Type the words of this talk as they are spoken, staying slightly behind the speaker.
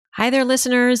Hi there,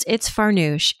 listeners. It's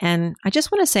Farnoosh, and I just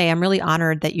want to say I'm really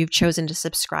honored that you've chosen to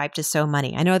subscribe to So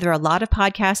Money. I know there are a lot of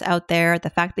podcasts out there. The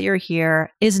fact that you're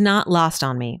here is not lost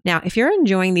on me. Now, if you're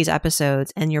enjoying these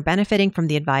episodes and you're benefiting from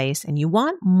the advice and you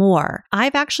want more,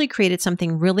 I've actually created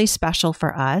something really special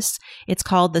for us. It's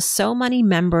called the So Money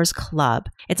Members Club.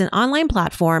 It's an online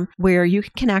platform where you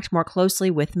can connect more closely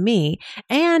with me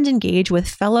and engage with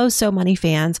fellow So Money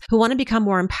fans who want to become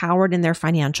more empowered in their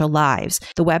financial lives.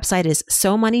 The website is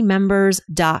SoMoneyMembers.com.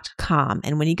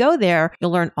 And when you go there,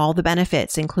 you'll learn all the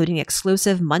benefits, including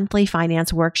exclusive monthly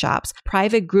finance workshops,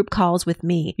 private group calls with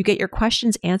me. You get your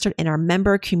questions answered in our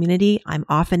member community. I'm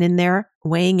often in there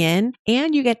weighing in,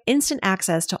 and you get instant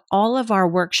access to all of our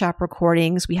workshop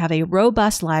recordings. We have a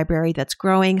robust library that's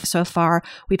growing. So far,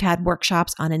 we've had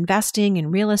workshops on investing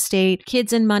in real estate,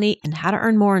 kids and money, and how to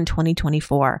earn more in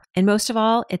 2024. And most of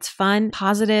all, it's fun,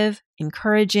 positive,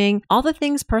 encouraging, all the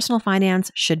things personal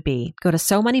finance should be. Go to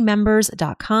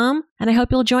SoMoneyMembers.com, and I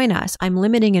hope you'll join us. I'm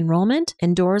limiting enrollment,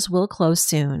 and doors will close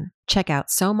soon. Check out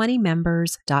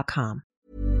SoMoneyMembers.com.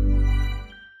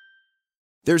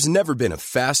 There's never been a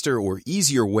faster or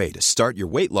easier way to start your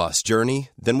weight loss journey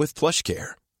than with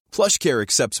PlushCare. PlushCare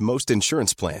accepts most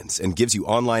insurance plans and gives you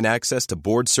online access to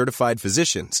board-certified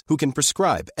physicians who can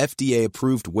prescribe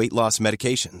FDA-approved weight loss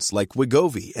medications like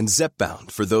Wegovy and Zepbound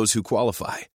for those who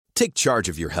qualify. Take charge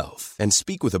of your health and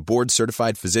speak with a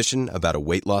board-certified physician about a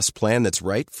weight loss plan that's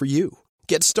right for you.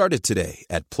 Get started today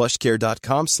at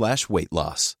plushcare.com/weight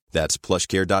loss. That's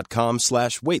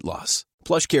plushcare.com/weight loss.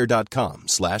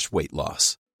 plushcare.com/weight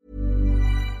loss.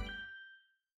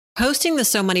 Hosting the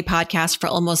So Money podcast for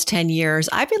almost 10 years,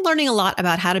 I've been learning a lot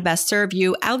about how to best serve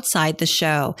you outside the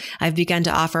show. I've begun to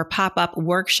offer pop-up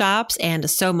workshops and a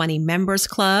So Money Members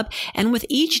Club. And with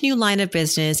each new line of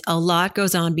business, a lot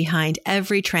goes on behind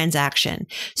every transaction.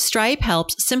 Stripe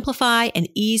helps simplify and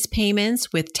ease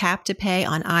payments with Tap to Pay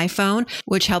on iPhone,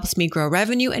 which helps me grow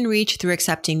revenue and reach through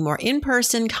accepting more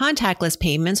in-person contactless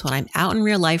payments when I'm out in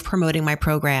real life promoting my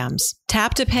programs.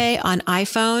 Tap to Pay on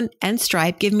iPhone and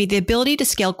Stripe give me the ability to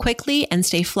scale quickly and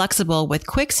stay flexible with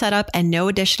quick setup and no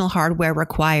additional hardware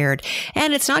required.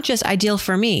 And it's not just ideal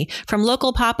for me. From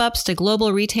local pop-ups to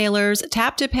global retailers,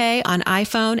 Tap to Pay on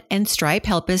iPhone and Stripe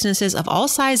help businesses of all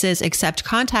sizes accept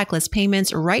contactless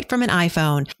payments right from an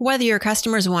iPhone. Whether your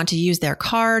customers want to use their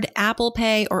card, Apple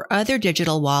Pay, or other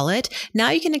digital wallet, now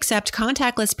you can accept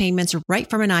contactless payments right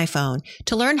from an iPhone.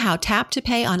 To learn how Tap to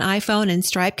Pay on iPhone and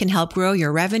Stripe can help grow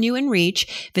your revenue and reach,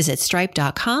 visit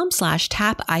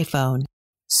stripe.com/tap iPhone.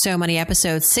 So Money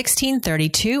episode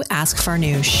 1632, Ask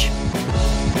Farnoosh.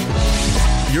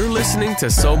 You're listening to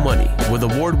So Money with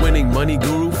award-winning money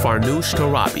guru Farnoosh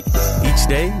Torabi. Each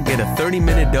day, get a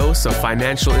 30-minute dose of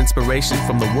financial inspiration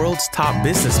from the world's top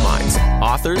business minds,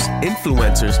 authors,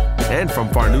 influencers, and from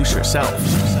Farnoosh herself.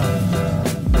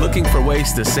 Looking for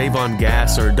ways to save on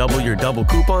gas or double your double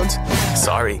coupons?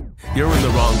 Sorry, you're in the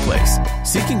wrong place.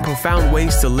 Seeking profound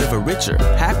ways to live a richer,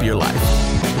 happier life.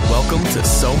 Welcome to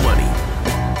So Money.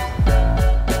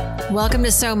 Welcome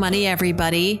to So Money,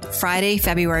 everybody. Friday,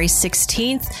 February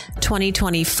 16th,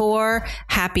 2024.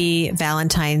 Happy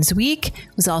Valentine's week.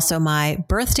 It was also my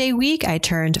birthday week. I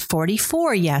turned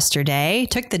 44 yesterday,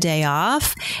 took the day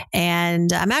off,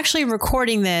 and I'm actually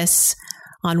recording this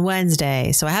on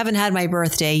Wednesday. So I haven't had my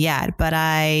birthday yet, but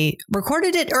I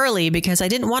recorded it early because I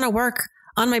didn't want to work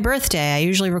on my birthday. I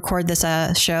usually record this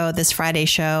Friday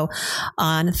show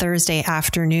on Thursday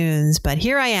afternoons, but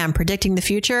here I am predicting the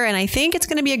future, and I think it's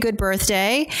going to be a good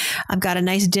birthday. I've got a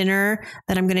nice dinner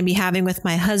that I'm going to be having with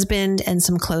my husband and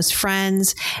some close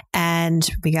friends, and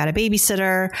we got a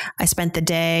babysitter. I spent the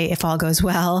day, if all goes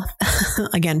well,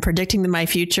 again, predicting my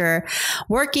future,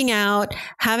 working out,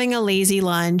 having a lazy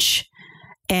lunch,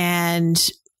 and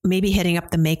maybe hitting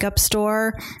up the makeup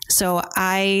store. So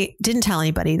I didn't tell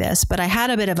anybody this, but I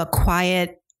had a bit of a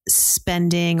quiet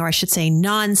spending, or I should say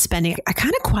non-spending. I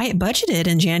kind of quiet budgeted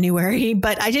in January,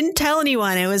 but I didn't tell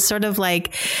anyone. It was sort of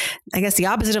like, I guess, the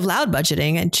opposite of loud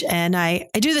budgeting. And I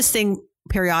do this thing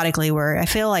periodically where I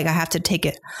feel like I have to take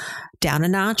it down a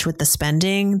notch with the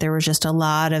spending. There was just a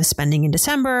lot of spending in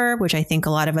December, which I think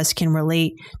a lot of us can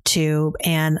relate to.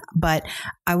 But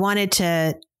I wanted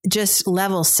to just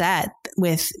level set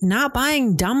with not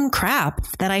buying dumb crap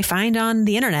that I find on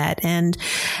the internet and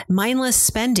mindless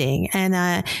spending. And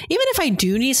even if I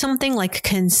do need something like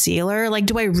concealer, like,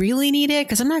 do I really need it?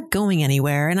 Because I'm not going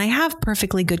anywhere. And I have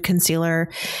perfectly good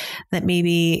concealer that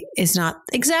maybe is not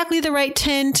exactly the right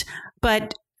tint,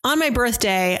 but on my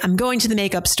birthday, I'm going to the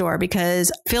makeup store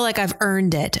because I feel like I've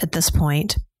earned it at this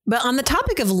point. But on the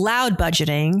topic of loud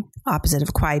budgeting, opposite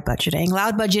of quiet budgeting,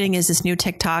 loud budgeting is this new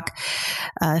TikTok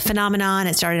phenomenon.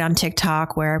 It started on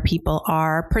TikTok where people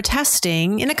are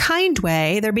protesting in a kind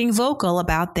way. They're being vocal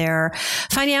about their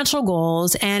financial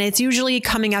goals. And it's usually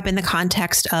coming up in the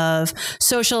context of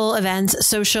social events,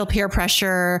 social peer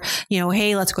pressure.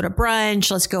 Hey, let's go to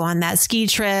brunch. Let's go on that ski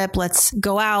trip. Let's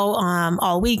go out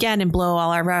all weekend and blow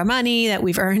all of our money that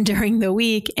we've earned during the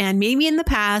week. And maybe in the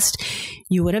past,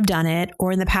 you would have done it,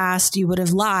 or in the past you would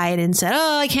have lied and said,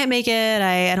 oh, I can't make it.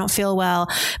 I don't feel well.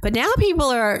 But now people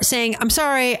are saying, I'm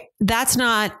sorry, that's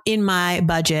not in my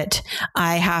budget.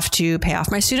 I have to pay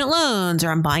off my student loans, or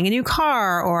I'm buying a new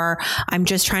car, or I'm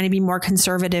just trying to be more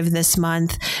conservative this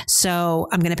month. So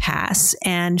I'm going to pass,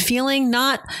 and feeling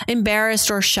not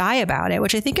embarrassed or shy about it,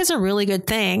 which I think is a really good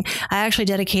thing. I actually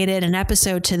dedicated an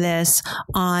episode to this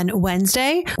on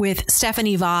Wednesday with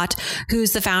Stephanie Vaught,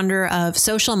 who's the founder of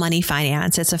Social Money Finance.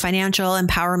 It's a financial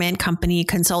empowerment company,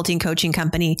 consulting, coaching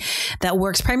company that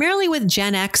works primarily with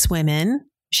Gen X women.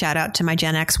 Shout out to my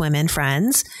Gen X women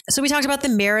friends. So we talked about the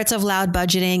merits of loud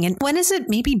budgeting and when is it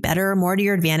maybe better, more to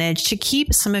your advantage to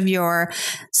keep some of your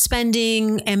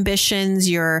spending ambitions,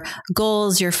 your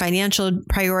goals, your financial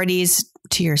priorities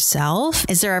to yourself?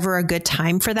 Is there ever a good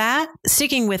time for that?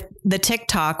 Sticking with the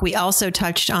TikTok, we also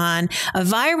touched on a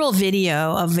viral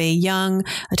video of a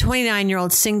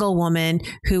 29-year-old single woman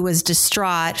who was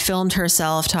distraught, filmed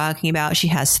herself talking about she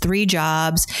has 3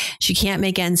 jobs. She can't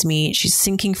make ends meet. She's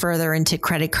sinking further into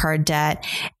credit card debt.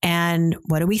 And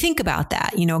what do we think about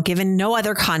that? Given no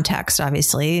other context,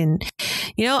 obviously. And,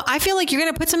 I feel like you're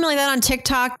going to put something like that on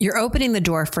TikTok. You're opening the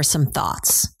door for some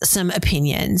thoughts, some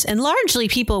opinions. And largely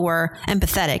people were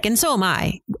empathetic. And so am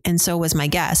I. And so was my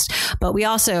guest. But we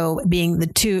also, being the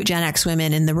 2 Gen X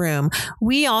women in the room,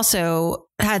 we also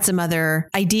had some other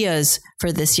ideas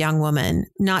for this young woman.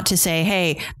 Not to say,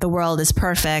 hey, the world is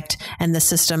perfect and the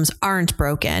systems aren't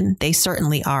broken. They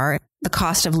certainly are. The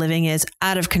cost of living is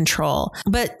out of control.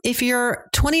 But if you're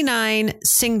 29,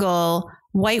 single,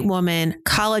 white woman,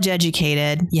 college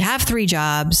educated, you have 3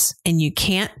 jobs and you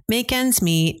can't make ends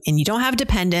meet and you don't have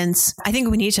dependents, I think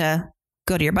we need to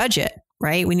go to your budget,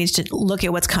 right? We need to look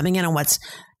at what's coming in and what's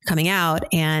coming out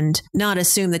and not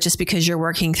assume that just because you're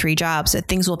working 3 jobs that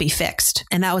things will be fixed.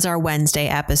 And that was our Wednesday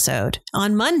episode.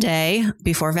 On Monday,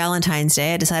 before Valentine's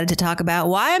Day, I decided to talk about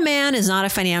why a man is not a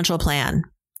financial plan.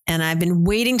 And I've been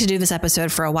waiting to do this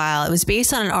episode for a while. It was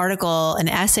based on an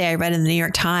essay I read in the New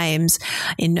York Times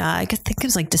in, I think it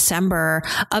was like December,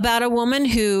 about a woman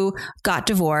who got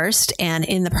divorced and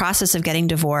in the process of getting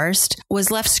divorced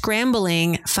was left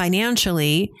scrambling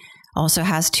financially, also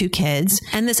has 2 kids.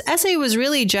 And this essay was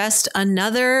really just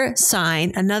another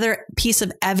sign, another piece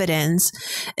of evidence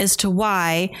as to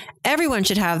why everyone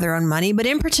should have their own money, but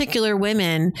in particular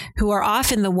women who are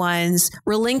often the ones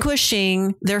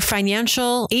relinquishing their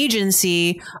financial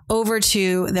agency over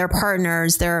to their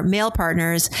partners, their male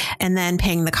partners, and then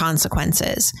paying the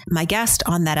consequences. My guest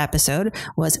on that episode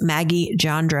was Maggie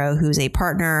Jandro, who's a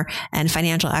partner and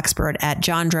financial expert at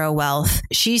Jandro Wealth.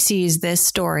 She sees this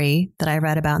story that I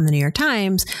read about in the New York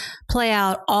Times play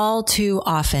out all too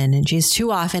often. And she's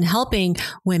too often helping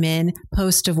women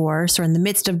post-divorce or in the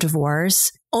midst of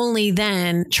divorce, only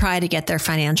then try to get their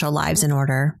financial lives in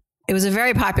order. It was a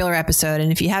very popular episode.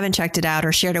 And if you haven't checked it out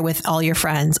or shared it with all your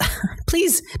friends,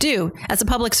 please do as a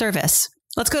public service.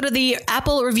 Let's go to the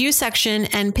Apple review section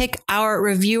and pick our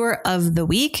reviewer of the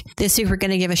week. This week, we're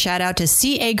going to give a shout out to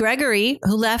C.A. Gregory,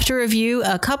 who left a review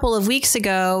a couple of weeks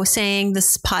ago saying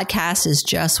this podcast is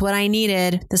just what I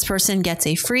needed. This person gets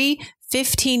a free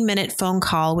 15-minute phone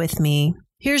call with me.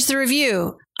 Here's the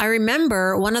review. I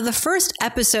remember one of the first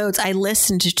episodes I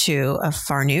listened to of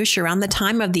Farnoosh around the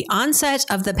time of the onset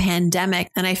of the pandemic,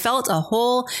 and I felt a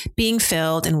hole being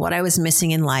filled in what I was missing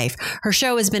in life. Her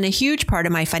show has been a huge part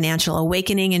of my financial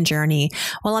awakening and journey.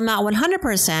 While I'm not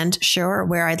 100% sure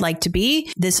where I'd like to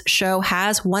be, this show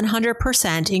has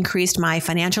 100% increased my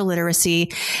financial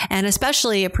literacy, and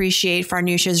especially appreciate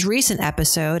Farnoosh's recent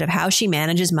episode of how she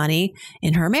manages money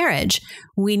in her marriage.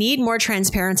 We need more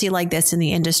transparency like this in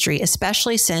the industry,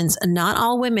 especially since not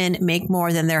all women make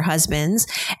more than their husbands.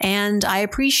 And I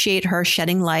appreciate her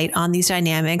shedding light on these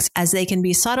dynamics as they can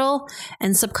be subtle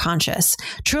and subconscious.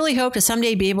 Truly hope to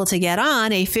someday be able to get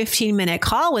on a 15-minute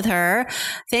call with her.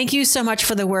 Thank you so much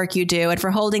for the work you do and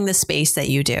for holding the space that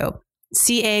you do.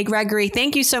 C.A. Gregory,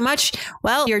 thank you so much.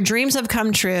 Well, your dreams have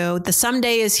come true. The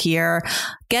someday is here.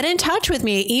 Get in touch with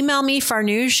me. Email me,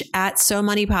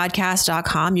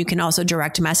 farnoosh@somoneypodcast.com. You can also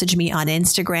direct message me on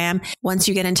Instagram. Once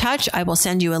you get in touch, I will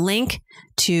send you a link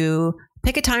to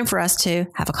pick a time for us to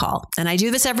have a call. And I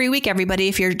do this every week, everybody.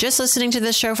 If you're just listening to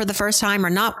this show for the first time or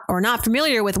not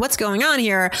familiar with what's going on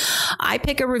here, I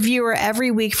pick a reviewer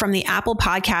every week from the Apple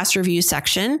Podcast review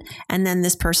section. And then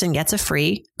this person gets a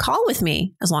free call with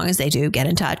me, as long as they do get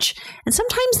in touch. And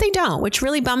sometimes they don't, which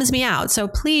really bums me out. So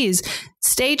please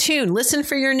stay tuned. Listen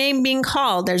for your name being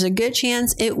called. There's a good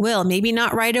chance it will. Maybe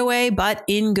not right away, but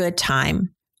in good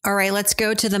time. All right, let's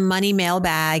go to the money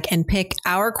mailbag and pick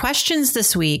our questions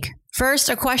this week. First,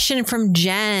 a question from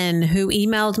Jen, who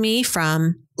emailed me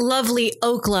from lovely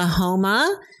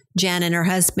Oklahoma. Jen and her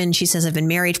husband, she says, have been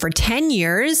married for 10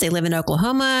 years. They live in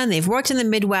Oklahoma and they've worked in the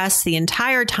Midwest the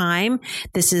entire time.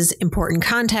 This is important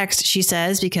context, she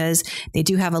says, because they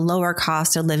do have a lower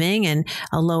cost of living and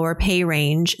a lower pay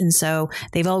range. And so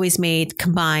they've always made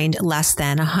combined less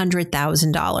than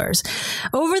 $100,000.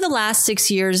 Over the last 6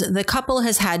 years, the couple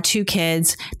has had 2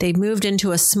 kids. They've moved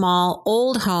into a small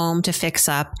old home to fix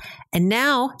up. And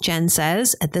now, Jen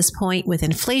says, at this point with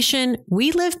inflation,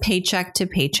 we live paycheck to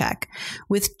paycheck.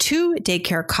 With 2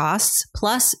 daycare costs,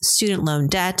 plus student loan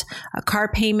debt, a car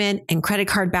payment, and credit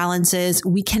card balances,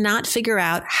 we cannot figure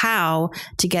out how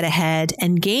to get ahead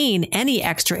and gain any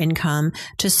extra income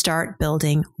to start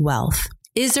building wealth.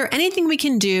 Is there anything we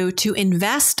can do to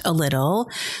invest a little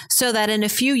so that in a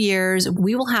few years,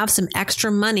 we will have some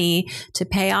extra money to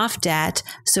pay off debt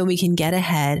so we can get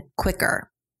ahead quicker?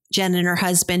 Jen and her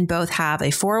husband both have a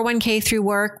 401k through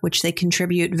work, which they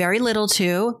contribute very little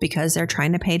to because they're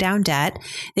trying to pay down debt.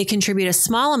 They contribute a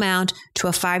small amount to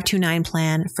a 529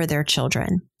 plan for their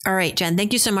children. All right, Jen,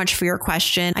 thank you so much for your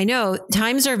question. I know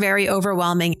times are very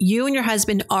overwhelming. You and your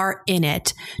husband are in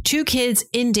it. 2 kids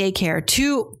in daycare,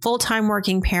 2 full-time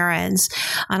working parents.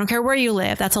 I don't care where you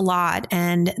live. That's a lot.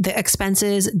 And the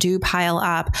expenses do pile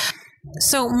up.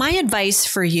 So my advice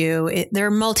for you, there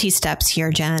are multi-steps here,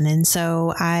 Jen. And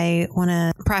so I want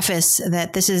to preface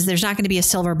that there's not going to be a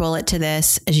silver bullet to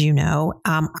this, as you know.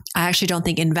 I actually don't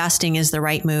think investing is the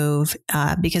right move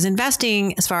because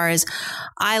investing, as far as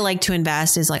I like to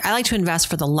invest, I like to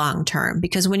invest for the long term,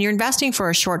 because when you're investing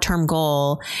for a short-term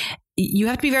goal, you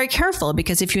have to be very careful,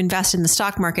 because if you invest in the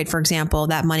stock market, for example,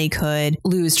 that money could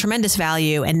lose tremendous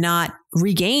value and not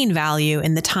regain value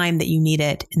in the time that you need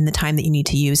it, in the time that you need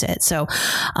to use it. So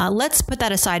let's put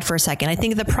that aside for a second. I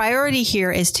think the priority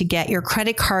here is to get your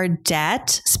credit card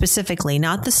debt, specifically,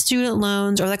 not the student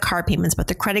loans or the car payments, but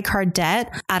the credit card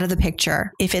debt out of the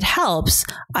picture. If it helps,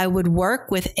 I would work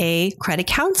with a credit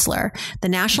counselor. The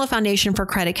National Foundation for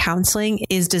Credit Counseling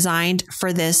is designed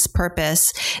for this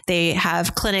purpose. They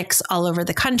have clinics all over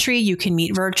the country. You can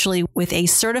meet virtually with a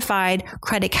certified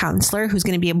credit counselor who's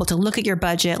going to be able to look at your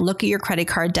budget, look at your credit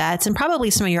card debts, and probably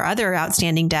some of your other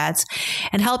outstanding debts,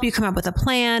 and help you come up with a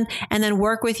plan, and then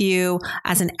work with you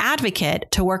as an advocate,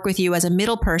 to work with you as a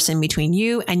middle person between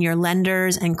you and your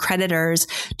lenders and creditors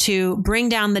to bring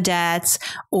down the debts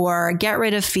or get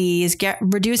rid of fees,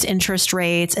 reduce interest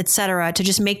rates, etc., to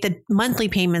just make the monthly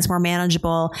payments more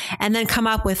manageable, and then come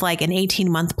up with like an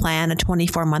 18-month plan, a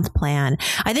 24-month plan.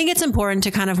 I think it's important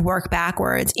to kind of work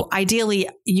backwards. Ideally,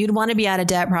 you'd want to be out of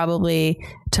debt probably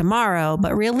tomorrow,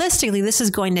 but realistically, this is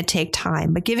going to take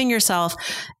time. But giving yourself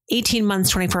 18 months,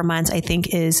 24 months, I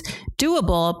think is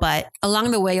doable. But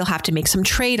along the way, you'll have to make some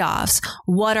trade-offs.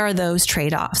 What are those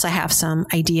trade-offs? I have some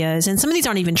ideas, and some of these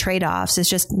aren't even trade-offs. It's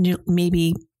just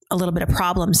maybe a little bit of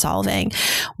problem solving.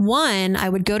 One, I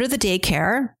would go to the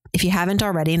daycare, if you haven't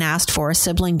already, and asked for a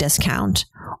sibling discount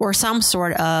or some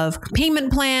sort of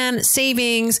payment plan,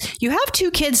 savings. You have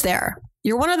 2 kids there.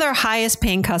 You're one of their highest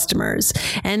paying customers.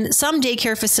 And some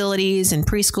daycare facilities and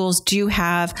preschools do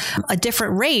have a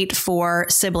different rate for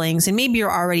siblings. And maybe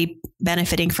you're already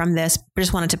benefiting from this, but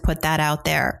just wanted to put that out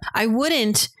there. I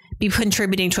wouldn't be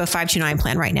contributing to a 529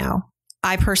 plan right now.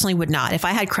 I personally would not. If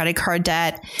I had credit card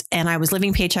debt and I was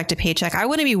living paycheck to paycheck, I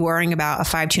wouldn't be worrying about a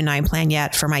 529 plan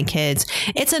yet for my kids.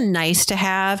 It's a nice to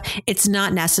have. It's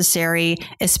not necessary,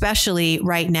 especially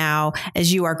right now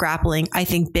as you are grappling, I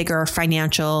think, bigger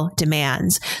financial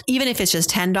demands. Even if it's just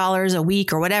 $10 a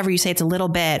week or whatever, you say it's a little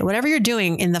bit, whatever you're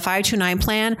doing in the 529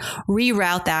 plan,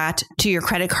 reroute that to your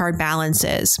credit card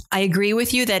balances. I agree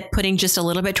with you that putting just a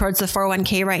little bit towards the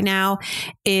 401k right now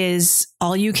is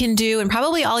all you can do and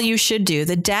probably all you should do.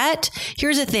 The debt,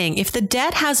 here's the thing. If the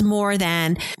debt has more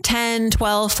than 10,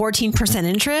 12, 14%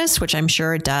 interest, which I'm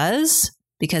sure it does,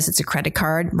 because it's a credit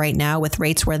card right now with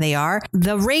rates where they are,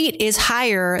 the rate is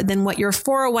higher than what your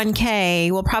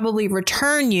 401k will probably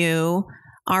return you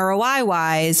ROI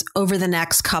wise over the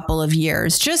next couple of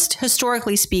years, just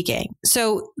historically speaking.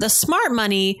 So the smart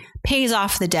money pays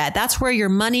off the debt. That's where your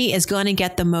money is going to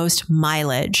get the most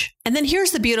mileage. And then here's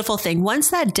the beautiful thing.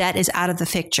 Once that debt is out of the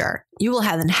picture, you will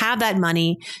then have that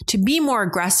money to be more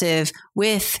aggressive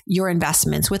with your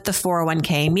investments, with the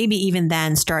 401k, maybe even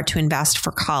then start to invest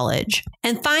for college.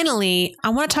 And finally, I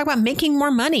want to talk about making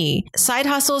more money. Side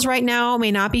hustles right now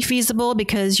may not be feasible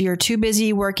because you're too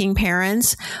busy working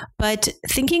parents, but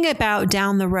thinking about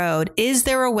down the road, is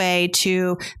there a way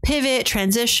to pivot,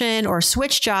 transition, or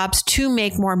switch jobs to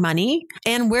make more money?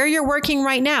 And where you're working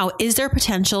right now, is there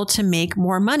potential to make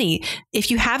more money? If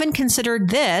you haven't considered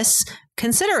this,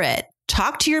 consider it.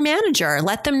 Talk to your manager.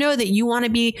 Let them know that you want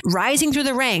to be rising through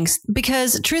the ranks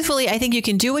because truthfully, I think you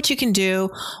can do what you can do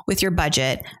with your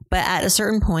budget, but at a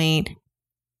certain point,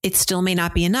 it still may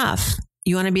not be enough.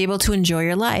 You want to be able to enjoy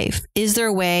your life. Is there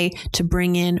a way to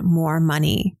bring in more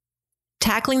money?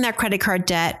 Tackling that credit card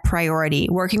debt priority.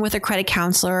 Working with a credit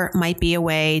counselor might be a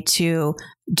way to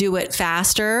do it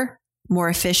faster, more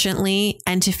efficiently,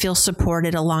 and to feel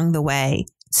supported along the way.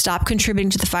 Stop contributing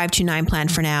to the 529 plan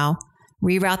for now.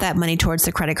 Reroute that money towards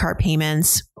the credit card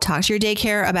payments. Talk to your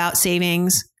daycare about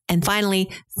savings. And finally,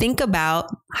 think about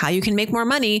how you can make more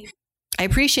money. I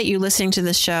appreciate you listening to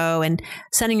this show and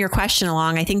sending your question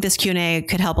along. I think this Q&A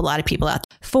could help a lot of people out.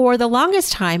 For the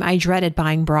longest time, I dreaded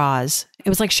buying bras. It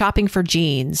was like shopping for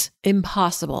jeans.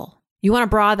 Impossible. You want a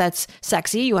bra that's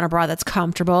sexy. You want a bra that's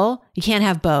comfortable. You can't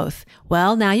have both.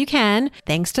 Well, now you can,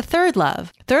 thanks to Third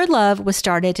Love. Third Love was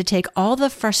started to take all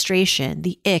the frustration,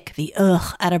 the ick, the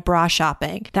ugh out of bra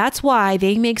shopping. That's why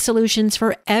they make solutions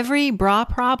for every bra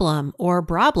problem or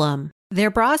problem. Their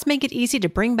bras make it easy to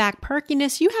bring back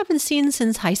perkiness you haven't seen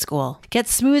since high school. Get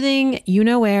smoothing,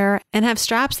 you-know-where, and have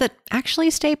straps that actually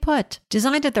stay put.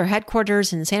 Designed at their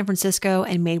headquarters in San Francisco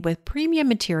and made with premium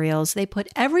materials, they put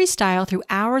every style through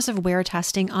hours of wear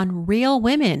testing on real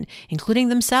women, including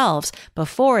themselves,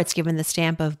 before it's given the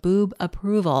stamp of boob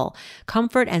approval.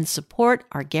 Comfort and support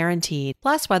are guaranteed.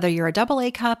 Plus, whether you're a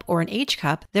AA cup or an H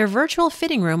cup, their virtual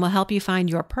fitting room will help you find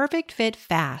your perfect fit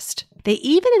fast. They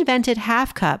even invented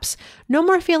half cups. No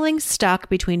more feeling stuck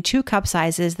between two cup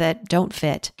sizes that don't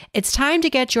fit. It's time to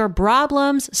get your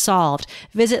problems solved.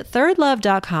 Visit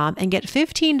thirdlove.com and get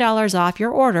 $15 off your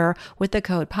order with the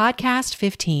code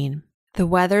podcast15. The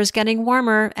weather's getting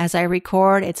warmer. As I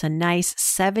record, it's a nice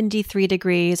 73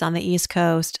 degrees on the East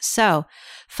Coast. So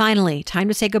finally, time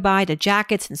to say goodbye to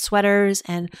jackets and sweaters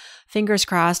and fingers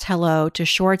crossed, hello to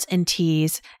shorts and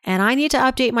tees. And I need to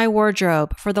update my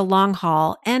wardrobe for the long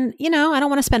haul. And, I don't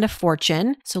want to spend a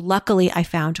fortune. So luckily I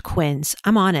found Quince.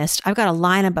 I'm honest. I've got a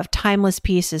lineup of timeless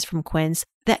pieces from Quince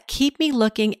that keep me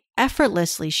looking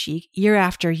effortlessly chic year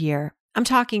after year. I'm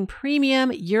talking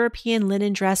premium European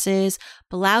linen dresses,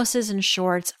 blouses and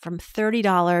shorts from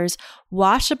 $30,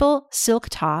 washable silk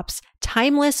tops,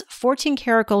 timeless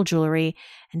 14-karat gold jewelry,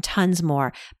 and tons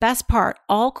more. Best part,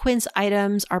 all Quince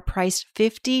items are priced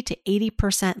 50 to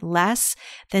 80% less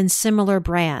than similar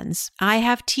brands. I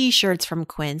have t-shirts from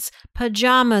Quince,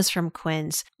 pajamas from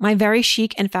Quince. My very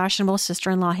chic and fashionable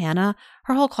sister-in-law, Hannah,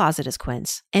 her whole closet is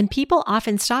Quince. And people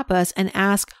often stop us and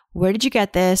ask, where did you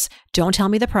get this? Don't tell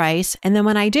me the price. And then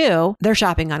when I do, they're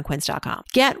shopping on quince.com.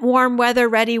 Get warm weather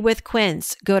ready with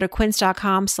Quince. Go to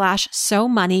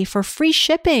quince.com/SoMoney for free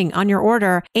shipping on your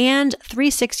order and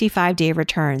 365-day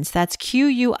returns. That's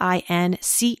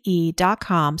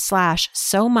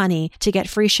QUINCE.com/SoMoney to get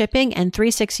free shipping and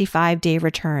 365-day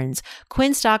returns.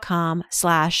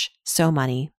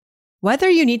 Quince.com/SoMoney.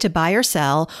 Whether you need to buy or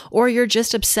sell, or you're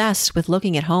just obsessed with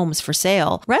looking at homes for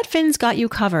sale, Redfin's got you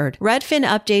covered. Redfin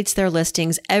updates their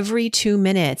listings every 2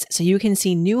 minutes so you can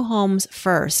see new homes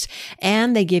first.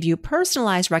 And they give you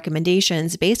personalized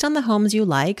recommendations based on the homes you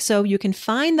like so you can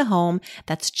find the home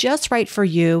that's just right for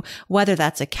you, whether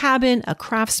that's a cabin, a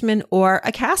craftsman, or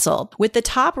a castle. With the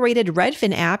top-rated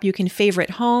Redfin app, you can favorite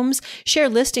homes, share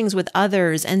listings with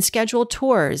others, and schedule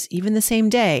tours, even the same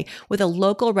day, with a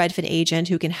local Redfin agent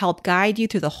who can help guide you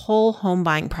through the whole home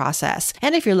buying process.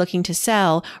 And if you're looking to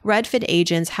sell, Redfin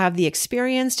agents have the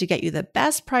experience to get you the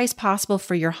best price possible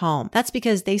for your home. That's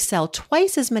because they sell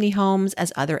twice as many homes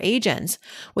as other agents.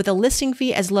 With a listing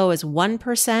fee as low as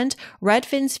 1%,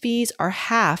 Redfin's fees are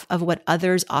half of what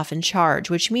others often charge,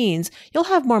 which means you'll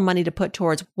have more money to put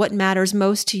towards what matters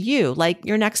most to you, like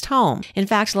your next home. In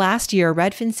fact, last year,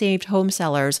 Redfin saved home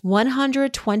sellers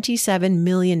 $127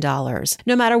 million.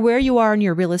 No matter where you are in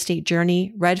your real estate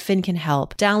journey, Redfin Redfin can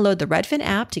help. Download the Redfin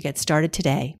app to get started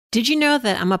today. Did you know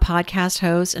that I'm a podcast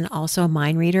host and also a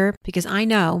mind reader? Because I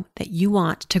know that you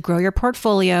want to grow your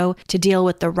portfolio, to deal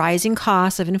with the rising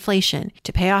costs of inflation,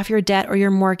 to pay off your debt or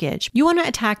your mortgage. You want to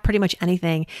attack pretty much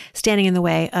anything standing in the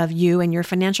way of you and your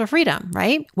financial freedom,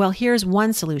 right? Well, here's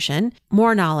one solution: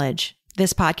 more knowledge.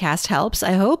 This podcast helps,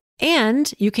 I hope.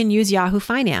 And you can use Yahoo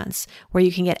Finance, where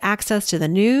you can get access to the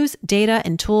news, data,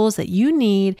 and tools that you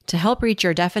need to help reach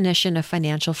your definition of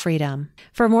financial freedom.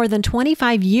 For more than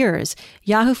 25 years,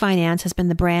 Yahoo Finance has been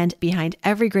the brand behind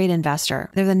every great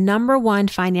investor. They're the #1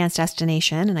 finance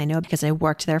destination, and I know because I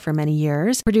worked there for many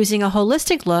years, producing a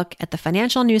holistic look at the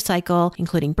financial news cycle,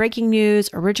 including breaking news,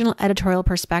 original editorial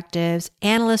perspectives,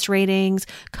 analyst ratings,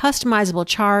 customizable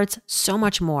charts, so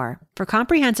much more. For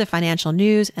comprehensive financial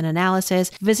news and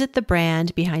analysis, visit the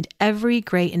brand behind every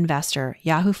great investor,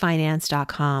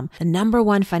 yahoofinance.com. The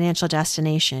 #1 financial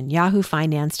destination,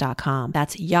 yahoofinance.com.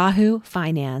 That's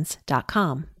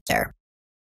yahoofinance.com. There.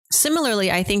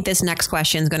 Similarly, I think this next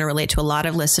question is going to relate to a lot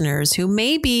of listeners who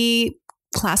may be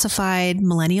classified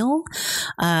millennial.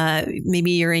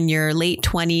 Maybe you're in your late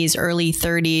 20s, early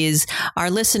 30s.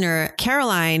 Our listener,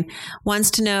 Caroline,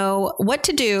 wants to know what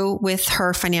to do with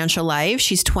her financial life.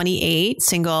 She's 28,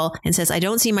 single, and says, I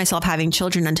don't see myself having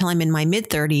children until I'm in my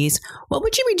mid-30s. What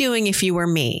would you be doing if you were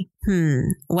me?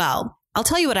 Well, I'll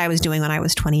tell you what I was doing when I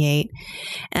was 28.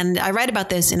 And I write about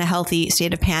this in A Healthy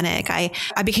State of Panic. I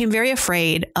became very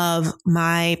afraid of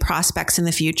my prospects in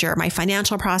the future, my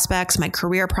financial prospects, my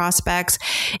career prospects.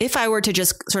 If I were to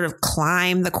just sort of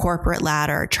climb the corporate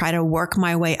ladder, try to work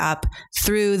my way up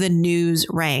through the news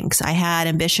ranks. I had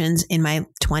ambitions in my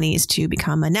 20s to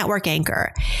become a network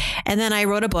anchor. And then I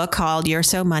wrote a book called You're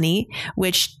So Money,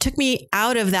 which took me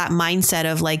out of that mindset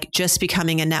of like just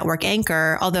becoming a network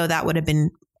anchor, although that would have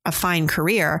been a fine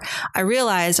career. I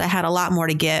realized I had a lot more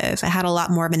to give. I had a lot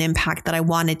more of an impact that I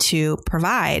wanted to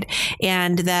provide,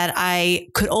 and that I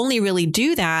could only really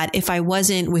do that if I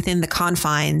wasn't within the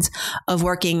confines of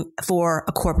working for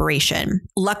a corporation.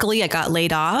 Luckily, I got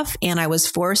laid off and I was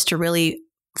forced to really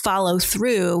follow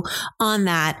through on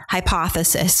that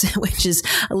hypothesis, which is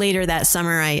later that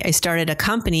summer, I started a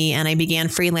company and I began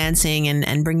freelancing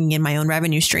and bringing in my own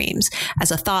revenue streams as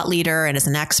a thought leader and as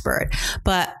an expert.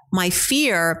 But my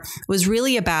fear was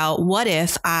really about, what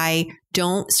if I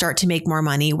don't start to make more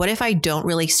money? What if I don't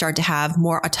really start to have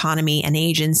more autonomy and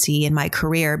agency in my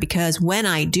career? Because when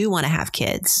I do want to have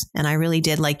kids, and I really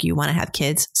did like you want to have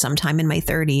kids sometime in my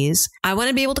 30s, I want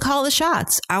to be able to call the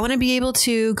shots. I want to be able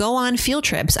to go on field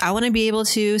trips. I want to be able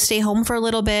to stay home for a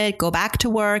little bit, go back to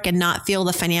work and not feel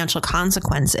the financial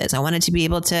consequences. I wanted to be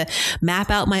able to map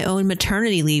out my own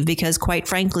maternity leave, because quite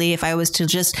frankly, if I was to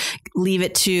just leave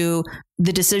it to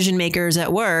the decision makers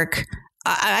at work,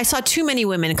 I saw too many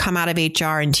women come out of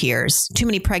HR in tears. Too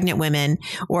many pregnant women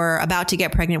or about to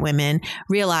get pregnant women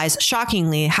realize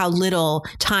shockingly how little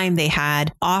time they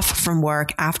had off from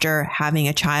work after having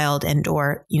a child and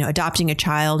or, adopting a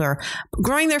child or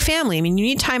growing their family. I mean, you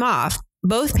need time off,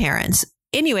 both parents.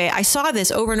 Anyway, I saw this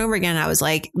over and over again. I was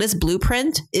like, this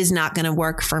blueprint is not going to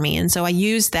work for me. And so I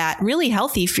used that really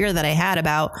healthy fear that I had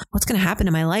about what's going to happen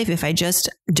in my life if I just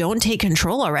don't take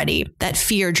control already. That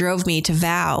fear drove me to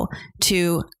vow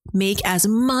to make as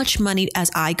much money as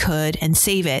I could and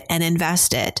save it and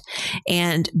invest it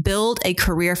and build a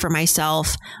career for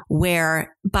myself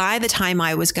where by the time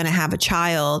I was going to have a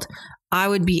child, I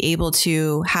would be able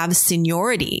to have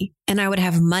seniority and I would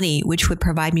have money, which would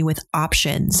provide me with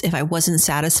options. If I wasn't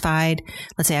satisfied,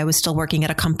 let's say I was still working at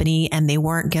a company and they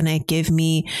weren't going to give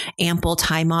me ample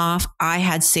time off, I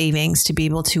had savings to be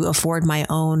able to afford my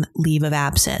own leave of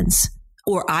absence.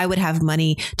 Or I would have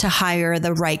money to hire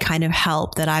the right kind of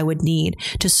help that I would need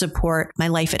to support my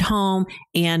life at home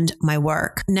and my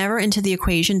work. Never into the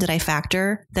equation did I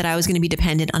factor that I was going to be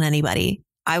dependent on anybody.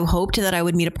 I hoped that I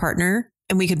would meet a partner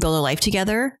and we could build a life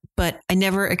together, but I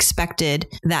never expected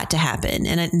that to happen.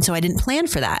 And so I didn't plan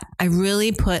for that. I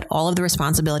really put all of the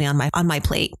responsibility on my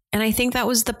plate. And I think that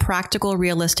was the practical,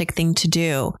 realistic thing to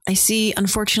do. I see,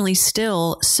 unfortunately,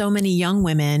 still so many young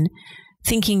women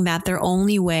thinking that their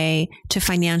only way to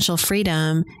financial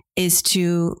freedom is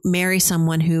to marry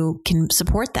someone who can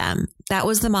support them. That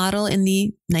was the model in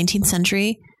the 19th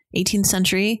century, 18th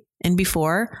century, and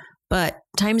before, but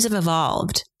times have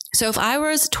evolved. So if I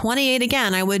was 28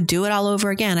 again, I would do it all over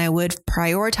again. I would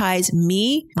prioritize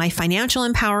me, my financial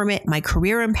empowerment, my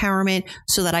career empowerment,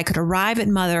 so that I could arrive at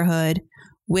motherhood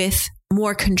with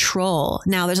more control.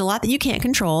 Now, there's a lot that you can't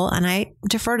control, and I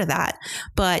defer to that.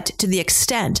 But to the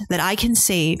extent that I can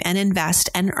save and invest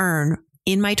and earn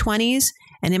in my 20s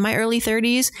and in my early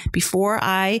 30s before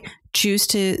I choose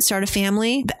to start a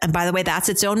family. And by the way, that's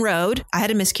its own road. I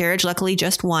had a miscarriage, luckily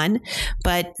just one,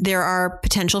 but there are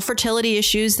potential fertility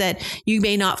issues that you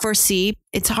may not foresee.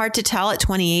 It's hard to tell at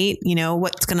 28,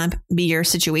 what's going to be your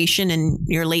situation in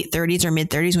your late 30s or mid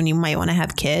 30s when you might want to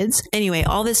have kids. Anyway,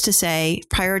 all this to say,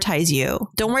 prioritize you.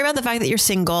 Don't worry about the fact that you're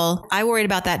single. I worried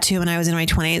about that too when I was in my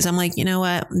 20s. I'm like, you know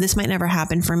what? This might never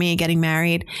happen for me, getting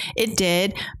married. It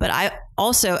did, but I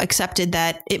also accepted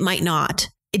that it might not.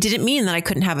 It didn't mean that I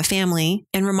couldn't have a family,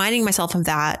 and reminding myself of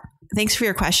that. Thanks for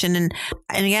your question. And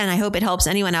again, I hope it helps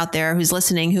anyone out there who's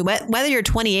listening, who, whether you're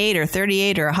 28 or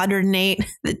 38 or 108,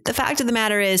 the fact of the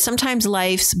matter is sometimes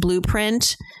life's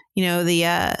blueprint,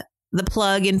 the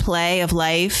plug and play of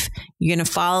life, you're going to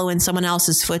follow in someone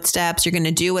else's footsteps. You're going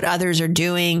to do what others are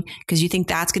doing because you think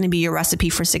that's going to be your recipe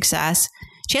for success.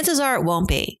 Chances are it won't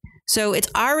be. So it's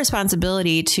our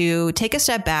responsibility to take a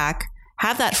step back,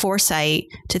 have that foresight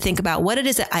to think about what it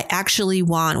is that I actually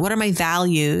want. What are my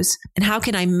values? And how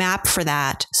can I map for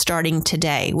that starting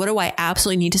today? What do I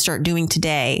absolutely need to start doing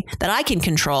today that I can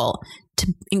control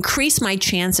to increase my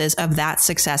chances of that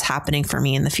success happening for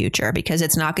me in the future? Because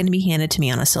it's not going to be handed to me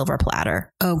on a silver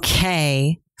platter.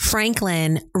 Okay.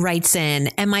 Franklin writes in,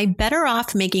 am I better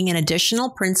off making an additional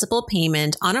principal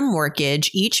payment on a mortgage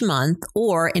each month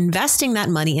or investing that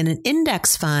money in an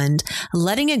index fund,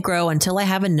 letting it grow until I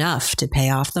have enough to pay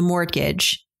off the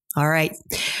mortgage? All right,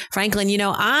 Franklin,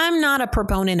 I'm not a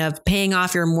proponent of paying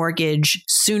off your mortgage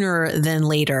sooner than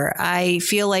later. I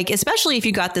feel like, especially if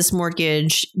you got this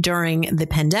mortgage during the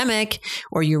pandemic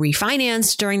or you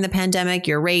refinanced during the pandemic,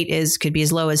 your rate could be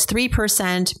as low as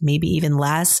 3%, maybe even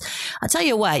less. I'll tell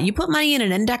you what, you put money in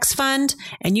an index fund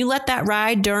and you let that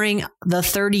ride during the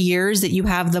 30 years that you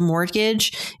have the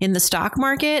mortgage in the stock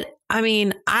market. I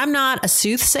mean, I'm not a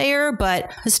soothsayer,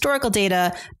 but historical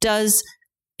data does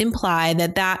imply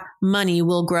that money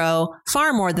will grow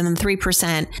far more than the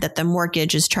 3% that the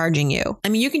mortgage is charging you. I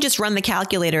mean, you can just run the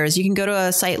calculators. You can go to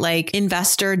a site like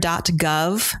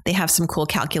investor.gov. They have some cool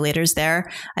calculators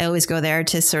there. I always go there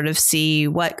to sort of see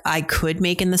what I could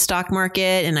make in the stock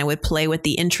market, and I would play with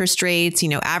the interest rates.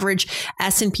 Average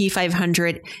S&P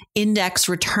 500 index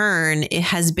return, it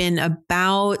has been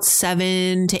about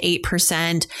 7 to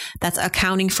 8%. That's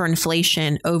accounting for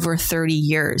inflation over 30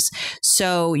 years.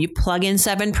 So you plug in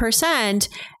 7%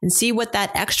 and see what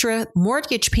that extra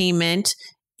mortgage payment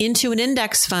into an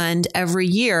index fund every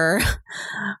year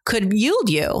could yield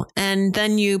you. And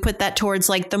then you put that towards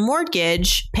like the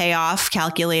mortgage payoff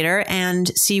calculator and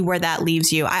see where that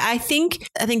leaves you. I think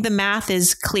the math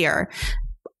is clear.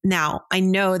 Now, I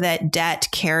know that debt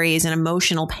carries an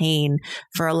emotional pain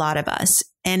for a lot of us.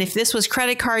 And if this was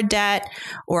credit card debt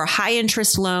or a high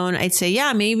interest loan, I'd say,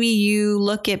 yeah, maybe you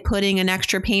look at putting an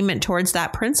extra payment towards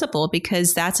that principal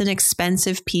because that's an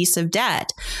expensive piece of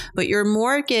debt. But your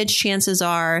mortgage, chances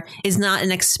are, is not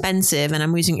an expensive, and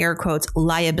I'm using air quotes,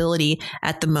 liability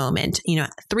at the moment.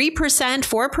 3%,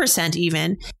 4%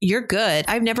 even, you're good.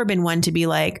 I've never been one to be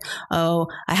like, oh,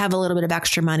 I have a little bit of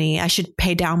extra money, I should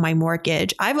pay down my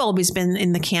mortgage. I've always been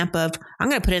in the camp of, I'm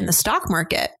going to put it in the stock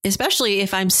market, especially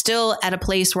if I'm still at a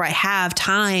place where I have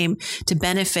time to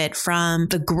benefit from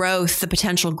the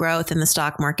potential growth in the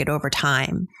stock market over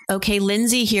time. Okay,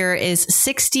 Lindsay here is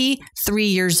 63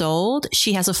 years old.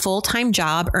 She has a full-time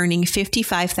job earning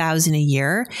 $55,000 a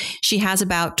year. She has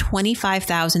about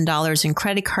 $25,000 in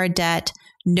credit card debt,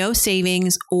 no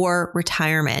savings or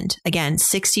retirement. Again,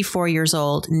 64 years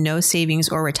old, no savings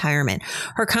or retirement.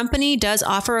 Her company does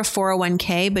offer a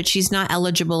 401k, but she's not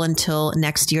eligible until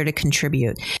next year to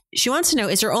contribute. She wants to know,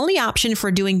 is her only option for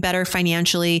doing better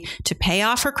financially to pay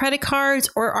off her credit cards,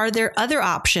 or are there other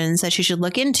options that she should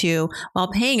look into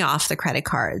while paying off the credit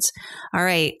cards? All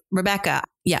right, Rebecca.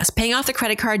 Yes, paying off the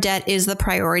credit card debt is the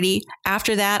priority.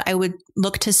 After that, I would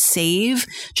look to save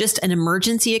just an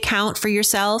emergency account for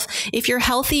yourself. If you're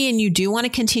healthy and you do want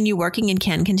to continue working and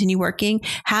can continue working,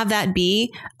 have that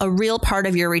be a real part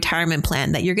of your retirement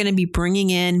plan, that you're going to be bringing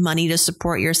in money to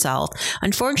support yourself.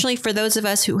 Unfortunately, for those of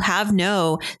us who have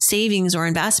no savings or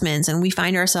investments and we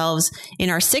find ourselves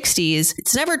in our 60s,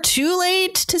 it's never too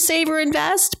late to save or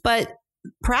invest, but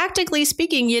practically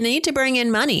speaking, you need to bring in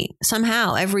money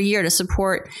somehow every year to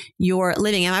support your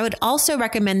living. And I would also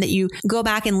recommend that you go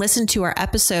back and listen to our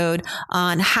episode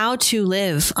on how to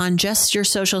live on just your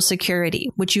Social Security,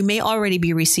 which you may already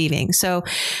be receiving. So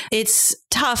it's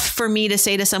tough for me to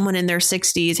say to someone in their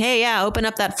 60s, hey, yeah, open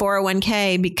up that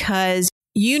 401k, because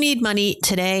you need money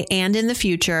today and in the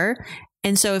future.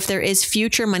 And so if there is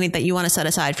future money that you want to set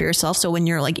aside for yourself, so when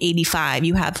you're like 85,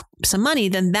 you have some money,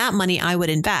 then that money I would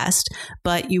invest,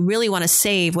 but you really want to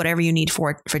save whatever you need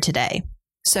for today.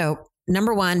 So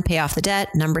number one, pay off the debt.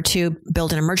 Number two,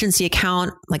 build an emergency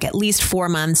account, like at least 4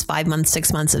 months, 5 months,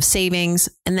 6 months of savings,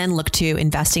 and then look to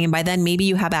investing. And by then, maybe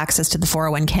you have access to the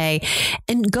 401k.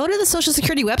 And go to the Social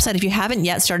Security website if you haven't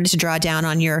yet started to draw down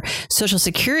on your Social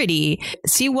Security.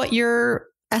 See what your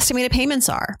estimated payments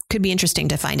are. Could be interesting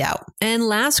to find out. And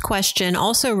last question,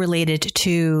 also related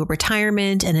to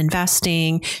retirement and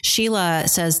investing. Sheila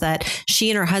says that she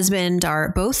and her husband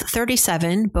are both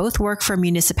 37, both work for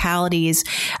municipalities.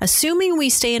 Assuming we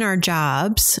stay in our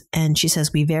jobs, and she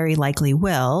says we very likely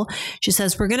will, she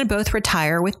says we're going to both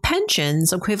retire with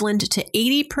pensions equivalent to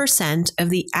 80% of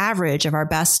the average of our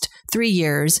best 3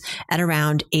 years at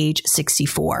around age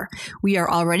 64. We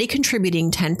are already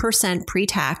contributing 10%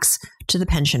 pre-tax to the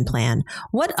pension plan.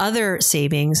 What other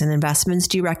savings and investments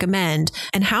do you recommend,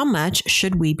 and how much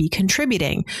should we be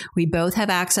contributing? We both have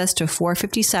access to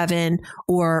 457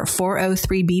 or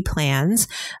 403B plans,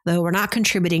 though we're not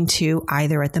contributing to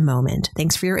either at the moment.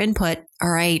 Thanks for your input.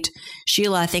 All right,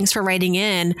 Sheila, thanks for writing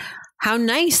in. How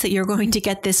nice that you're going to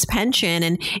get this pension,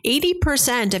 and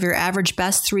 80% of your average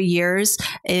best 3 years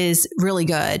is really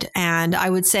good. And I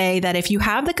would say that if you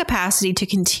have the capacity to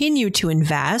continue to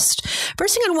invest,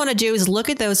 first thing I'd want to do is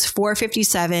look at those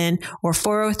 457 or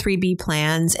 403B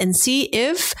plans and see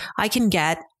if I can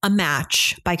get a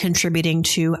match by contributing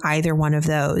to either one of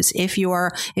those. If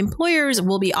your employers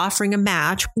will be offering a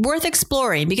match, worth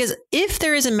exploring, because if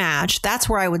there is a match, that's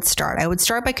where I would start. I would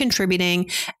start by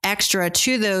contributing extra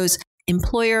to those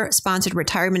employer-sponsored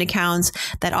retirement accounts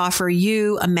that offer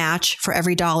you a match for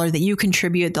every dollar that you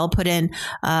contribute. They'll put in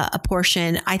a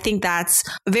portion. I think that's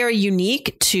very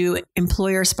unique to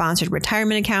employer-sponsored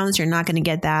retirement accounts. You're not going to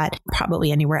get that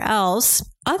probably anywhere else.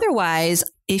 Otherwise,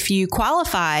 if you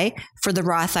qualify for the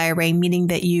Roth IRA, meaning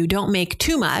that you don't make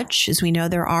too much, as we know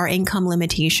there are income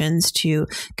limitations to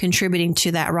contributing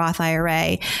to that Roth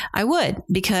IRA, I would,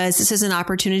 because this is an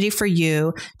opportunity for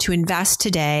you to invest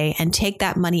today and take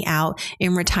that money out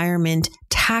in retirement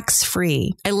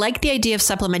tax-free. I like the idea of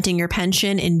supplementing your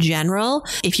pension in general.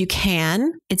 If you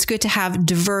can, it's good to have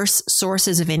diverse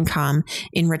sources of income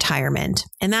in retirement.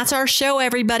 And that's our show,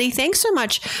 everybody. Thanks so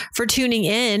much for tuning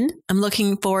in. I'm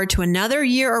looking forward to another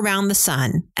year around the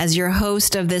sun as your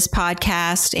host of this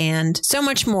podcast, and so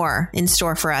much more in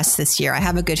store for us this year. I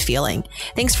have a good feeling.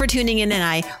 Thanks for tuning in, and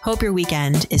I hope your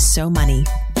weekend is so money.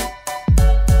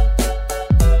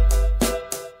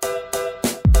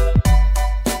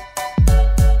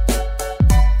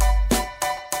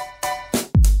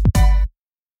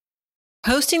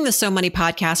 Hosting the So Money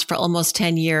podcast for almost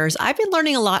 10 years, I've been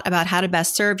learning a lot about how to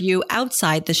best serve you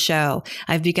outside the show.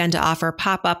 I've begun to offer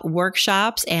pop-up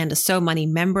workshops and a So Money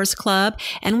members club.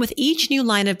 And with each new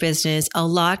line of business, a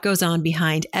lot goes on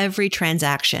behind every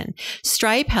transaction.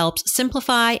 Stripe helps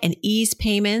simplify and ease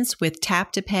payments with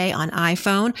Tap to Pay on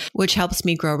iPhone, which helps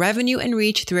me grow revenue and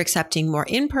reach through accepting more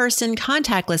in-person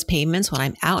contactless payments when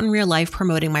I'm out in real life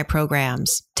promoting my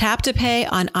programs. Tap to Pay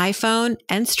on iPhone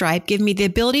and Stripe give me the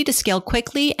ability to scale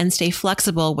quickly and stay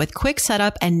flexible with quick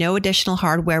setup and no additional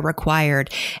hardware required.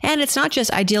 And it's not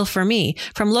just ideal for me.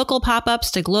 From local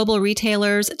pop-ups to global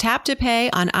retailers, Tap to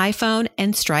Pay on iPhone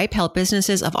and Stripe help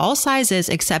businesses of all sizes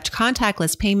accept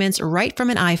contactless payments right from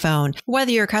an iPhone.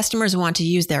 Whether your customers want to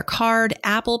use their card,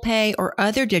 Apple Pay, or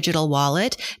other digital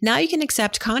wallet, now you can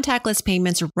accept contactless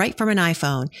payments right from an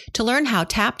iPhone. To learn how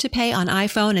Tap to Pay on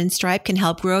iPhone and Stripe can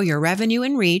help grow your revenue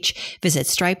and reach, visit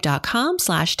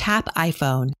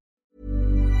stripe.com/tapiphone.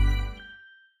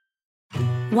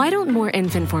 Why don't more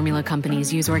infant formula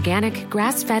companies use organic,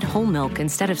 grass-fed whole milk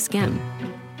instead of skim?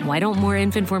 Why don't more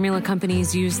infant formula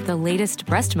companies use the latest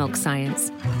breast milk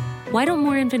science? Why don't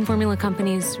more infant formula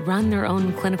companies run their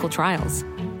own clinical trials?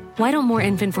 Why don't more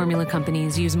infant formula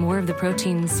companies use more of the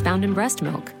proteins found in breast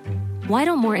milk? Why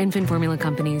don't more infant formula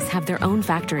companies have their own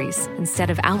factories instead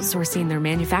of outsourcing their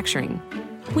manufacturing?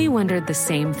 We wondered the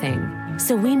same thing.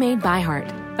 So we made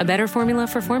ByHeart, a better formula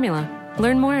for formula.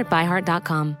 Learn more at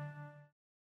byheart.com.